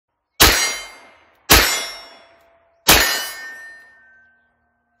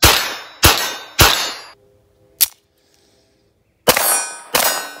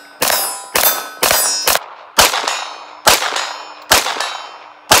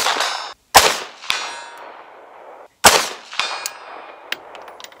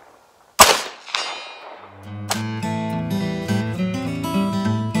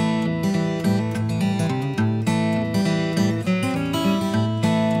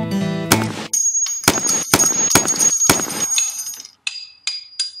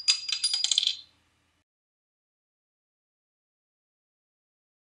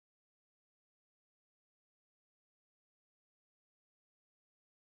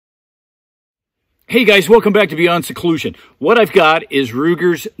Hey guys, welcome back to Beyond Seclusion. What I've got is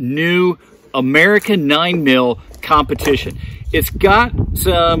Ruger's new American 9mm competition. It's got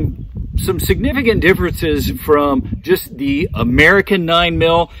some significant differences from just the American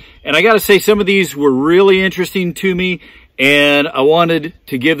 9mm, and I gotta say some of these were really interesting to me, and I wanted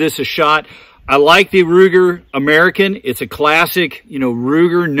to give this a shot. I like the Ruger American. It's a classic,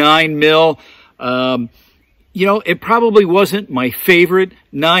 Ruger 9mm. It probably wasn't my favorite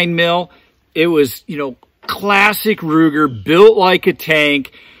 9mm. It was, classic Ruger, built like a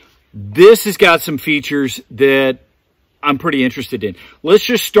tank. This has got some features that I'm pretty interested in. Let's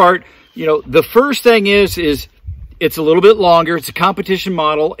just start. The first thing is it's a little bit longer. It's a competition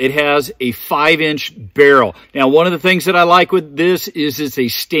model. It has a 5-inch barrel. Now, one of the things that I like with this is it's a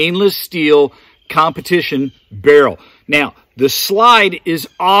stainless steel competition barrel. Now, the slide is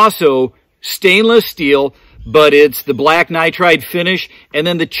also stainless steel, but it's the black nitride finish. And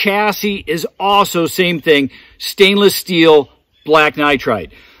then the chassis is also same thing, stainless steel, black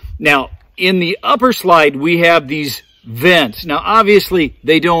nitride. Now, in the upper slide, we have these vents. Now, obviously,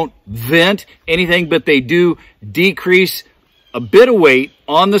 they don't vent anything, but they do decrease a bit of weight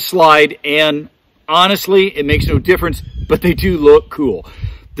on the slide. And honestly, it makes no difference, but they do look cool.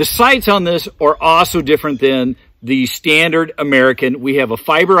 The sights on this are also different than the standard American. We have a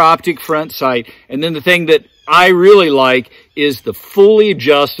fiber optic front sight. And then the thing that I really like is the fully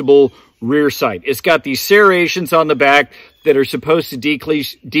adjustable rear sight. It's got these serrations on the back that are supposed to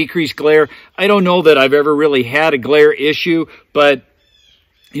decrease glare. I don't know that I've ever really had a glare issue, but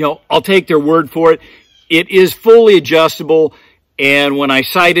I'll take their word for it. It is fully adjustable, and when I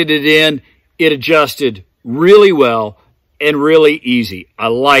sighted it in, it adjusted really well and really easy. I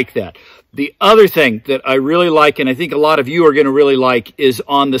like that. The other thing that I really like, and I think a lot of you are going to really like, is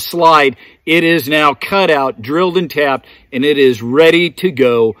on the slide, it is now cut out, drilled and tapped, and it is ready to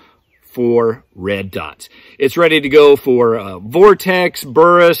go for red dots. It's ready to go for Vortex,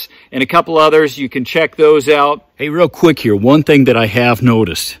 Burris, and a couple others. You can check those out. Hey, real quick here, one thing that I have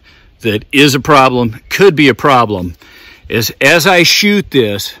noticed that is a problem, could be a problem, is as I shoot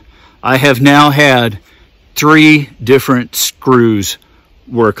this, I have now had 3 different screws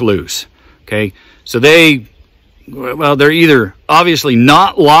work loose. Okay, so they're either obviously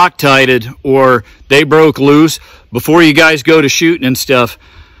not Loctited or they broke loose. Before you guys go to shooting and stuff,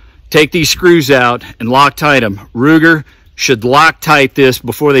 take these screws out and Loctite them. Ruger should Loctite this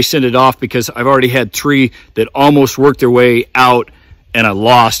before they send it off, because I've already had 3 that almost worked their way out and I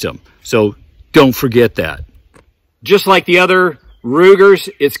lost them. So don't forget that. Just like the other Rugers,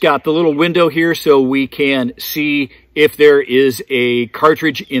 it's got the little window here so we can see if there is a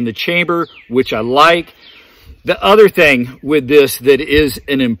cartridge in the chamber, which I like. The other thing with this that is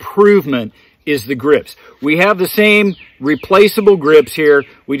an improvement is the grips. We have the same replaceable grips here.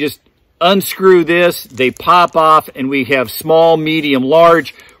 We just unscrew this, they pop off, and we have small, medium,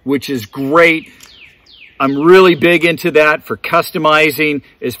 large, which is great. I'm really big into that for customizing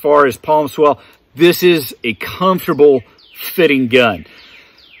as far as palm swell. This is a comfortable fitting gun.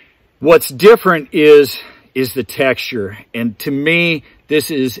 What's different is the texture, and to me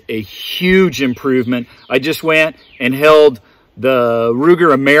this is a huge improvement. I just went and held the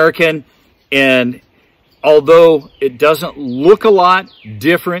Ruger American, and although it doesn't look a lot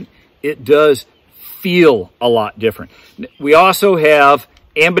different, it does feel a lot different. We also have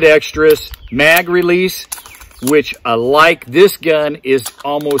ambidextrous mag release, which I like. This gun is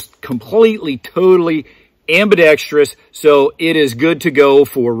almost completely, totally ambidextrous, so it is good to go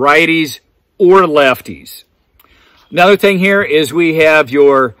for righties or lefties. Another thing here is we have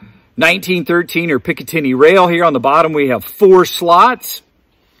your 1913 or Picatinny rail here. On the bottom we have 4 slots.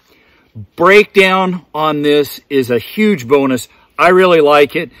 Breakdown on this is a huge bonus. I really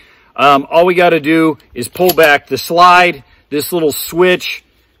like it. All we got to do is pull back the slide, this little switch.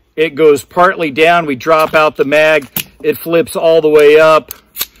 It goes partly down. We drop out the mag. It flips all the way up,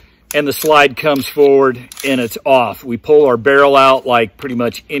 and the slide comes forward and it's off. We pull our barrel out like pretty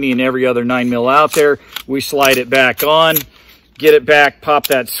much any and every other 9mm out there. We slide it back on, get it back, pop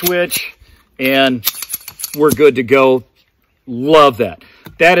that switch, and we're good to go. Love that.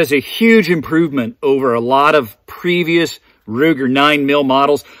 That is a huge improvement over a lot of previous Ruger 9mm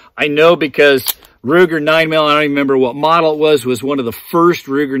models. I know because Ruger 9mm, I don't even remember what model it was one of the first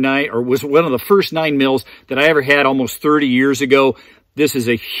Ruger 9, or was one of the first 9mm that I ever had almost 30 years ago. This is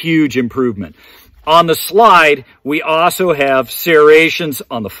a huge improvement. On the slide, we also have serrations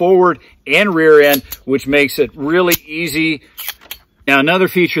on the forward and rear end, which makes it really easy. Now, another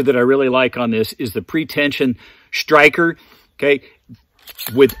feature that I really like on this is the pre-tension striker. Okay,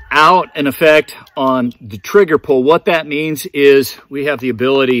 without an effect on the trigger pull. What that means is we have the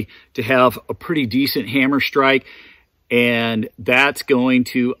ability to have a pretty decent hammer strike, and that's going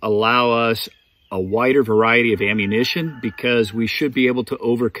to allow us a wider variety of ammunition, because we should be able to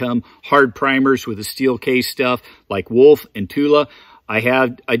overcome hard primers with the steel case stuff like Wolf and Tula.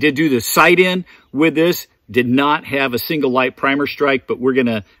 I did do the sight-in with this, did not have a single light primer strike, but we're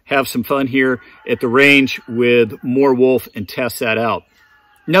gonna have some fun here at the range with more Wolf and test that out.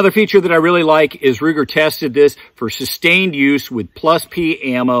 Another feature that I really like is Ruger tested this for sustained use with plus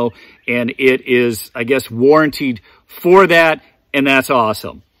P ammo, and it is, I guess, warranted for that, and that's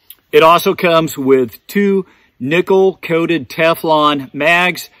awesome. It also comes with 2 nickel-coated Teflon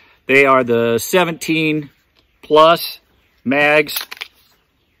mags. They are the 17 plus mags,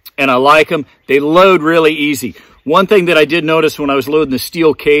 and I like them. They load really easy. One thing that I did notice when I was loading the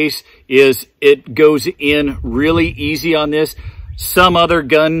steel case is it goes in really easy on this. Some other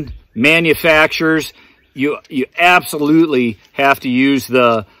gun manufacturers, you absolutely have to use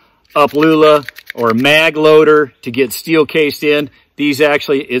the Uplula or mag loader to get steel cased in. These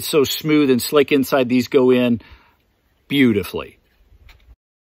actually, it's so smooth and slick inside, these go in beautifully.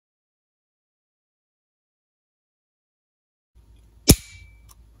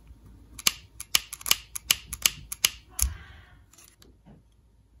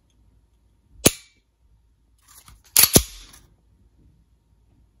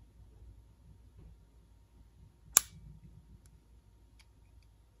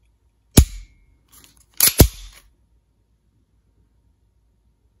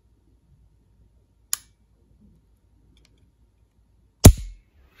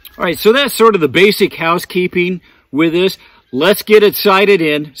 All right, so that's sort of the basic housekeeping with this. Let's get it sighted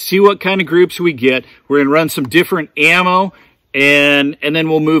in, see what kind of groups we get. We're gonna run some different ammo, and then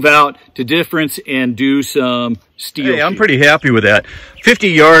we'll move out to difference and do some steel. Hey, I'm pretty happy with that. 50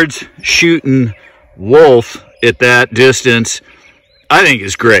 yards shooting Wolf at that distance, I think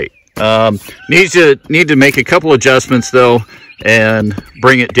is great. Need to make a couple adjustments though, and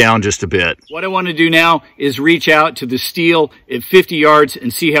bring it down just a bit. What I want to do now is reach out to the steel at 50 yards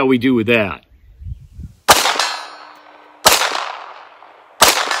and see how we do with that.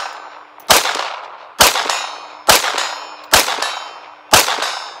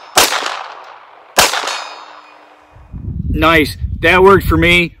 Nice, that worked for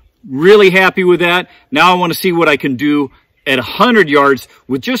me. Really happy with that. Now I want to see what I can do at 100 yards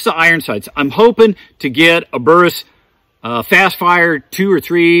with just the iron sights. I'm hoping to get a Burris fast fire 2 or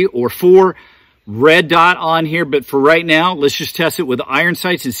 3 or 4 red dot on here, but for right now, let's just test it with the iron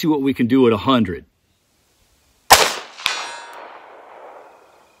sights and see what we can do at 100.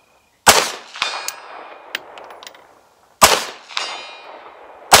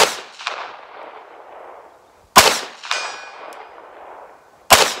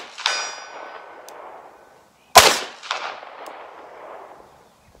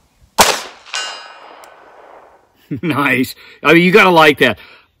 Nice. I mean, you got to like that.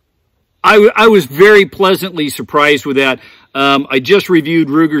 I was very pleasantly surprised with that. I just reviewed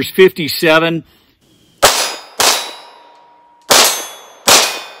Ruger's 57.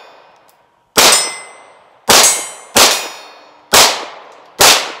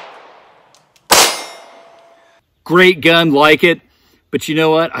 Great gun, like it. But you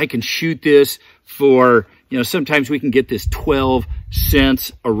know what? I can shoot this for, sometimes we can get this 12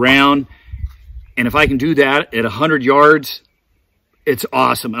 cents a round. And if I can do that at 100 yards, it's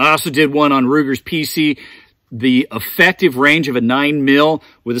awesome. I also did one on Ruger's PC. The effective range of a 9mm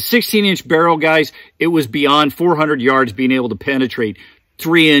with a 16-inch barrel, guys, it was beyond 400 yards being able to penetrate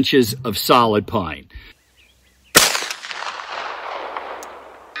 3 inches of solid pine.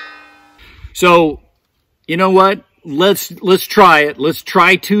 So, you know what? Let's try it. Let's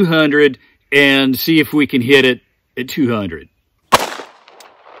try 200 and see if we can hit it at 200.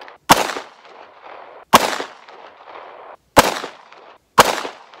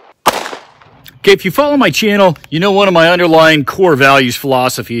 Okay, if you follow my channel, you know one of my underlying core values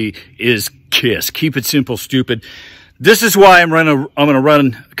philosophy is KISS. Keep it simple, stupid. This is why I'm going to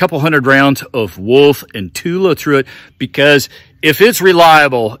run a couple hundred rounds of Wolf and Tula through it, because if it's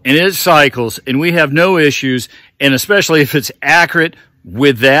reliable and it cycles and we have no issues, and especially if it's accurate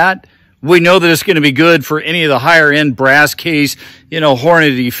with that, we know that it's going to be good for any of the higher end brass case,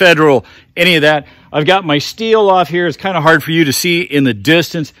 Hornady, Federal, any of that. I've got my steel off here. It's kind of hard for you to see in the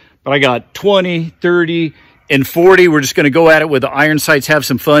distance, but I got 20, 30, and 40. We're just going to go at it with the iron sights, have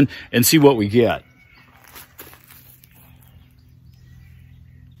some fun, and see what we get.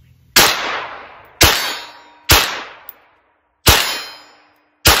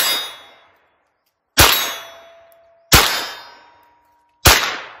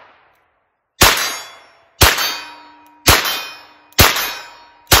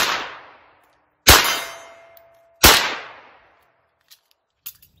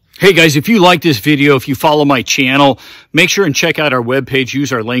 Hey guys, if you like this video, if you follow my channel, make sure and check out our webpage.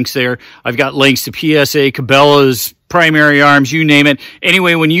 Use our links there. I've got links to PSA, Cabela's, Primary Arms, you name it.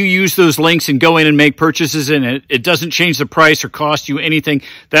 Anyway, when you use those links and go in and make purchases and it doesn't change the price or cost you anything,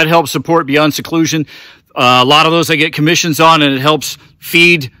 that helps support Beyond Seclusion. A lot of those I get commissions on, and it helps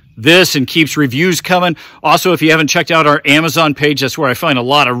feed this and keeps reviews coming. Also, if you haven't checked out our Amazon page, that's where I find a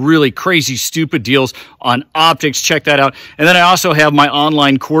lot of really crazy, stupid deals on optics. Check that out. And then I also have my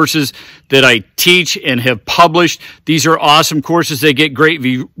online courses that I teach and have published. These are awesome courses. They get great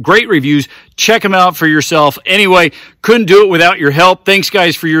reviews. Check them out for yourself. Anyway, couldn't do it without your help. Thanks,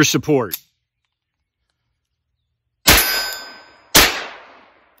 guys, for your support.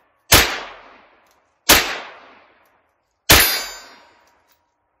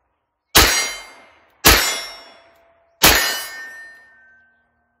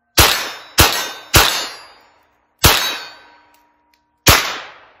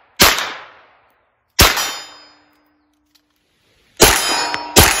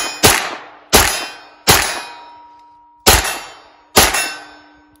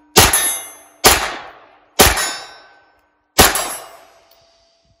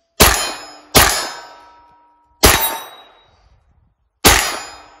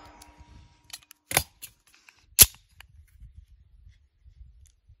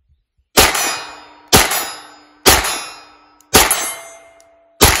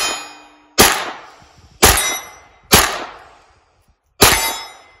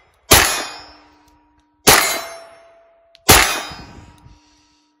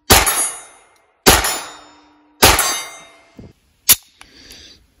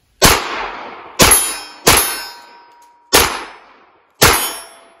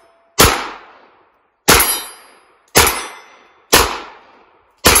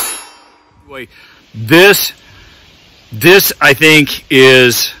 This I think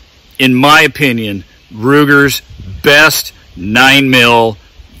is, in my opinion, Ruger's best 9mm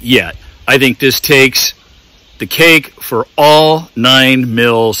yet. I think this takes the cake for all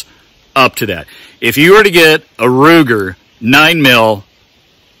 9mm up to that. If you were to get a Ruger 9mm,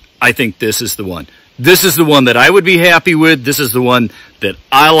 I think this is the one. This is the one that I would be happy with. This is the one that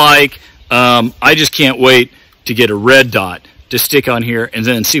I like. I just can't wait to get a red dot to stick on here and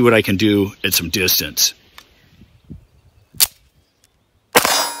then see what I can do at some distance.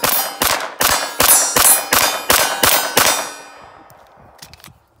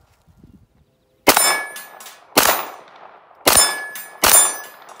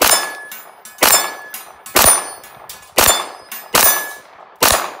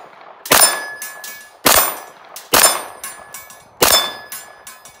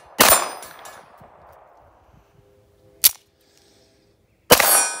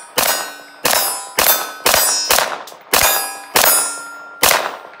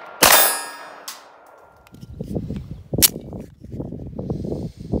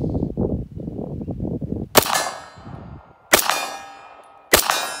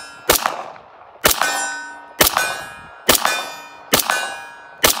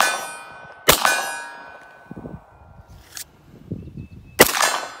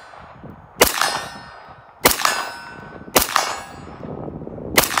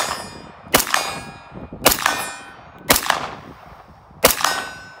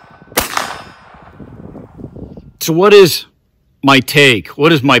 So what is my take?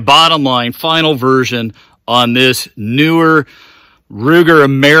 What is my bottom line, final version on this newer Ruger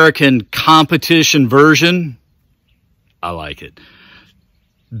American competition version? I like it.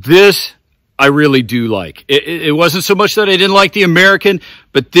 This I really do like. It wasn't so much that I didn't like the American,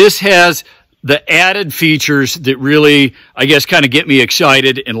 but this has the added features that really, I guess, kind of get me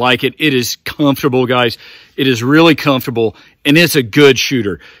excited and like it. It is comfortable, guys. It is really comfortable, and it's a good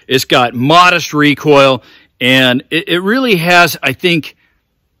shooter. It's got modest recoil, and it really has, I think,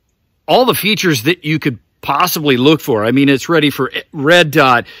 all the features that you could possibly look for. I mean, it's ready for red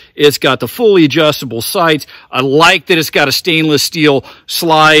dot. It's got the fully adjustable sights. I like that it's got a stainless steel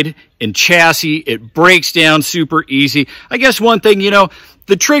slide and chassis. It breaks down super easy. I guess one thing,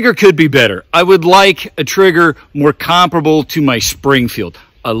 the trigger could be better. I would like a trigger more comparable to my Springfield.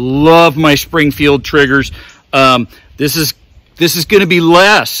 I love my Springfield triggers. This is going to be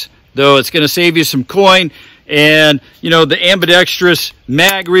less, though. It's going to save you some coin. And, the ambidextrous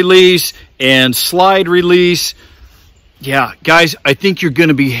mag release and slide release. Yeah, guys, I think you're going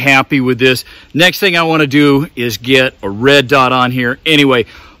to be happy with this. Next thing I want to do is get a red dot on here. Anyway,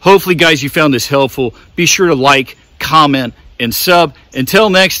 hopefully, guys, you found this helpful. Be sure to like, comment, and sub. Until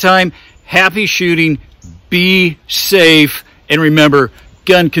next time, happy shooting, be safe, and remember,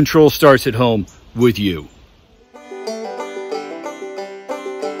 gun control starts at home with you.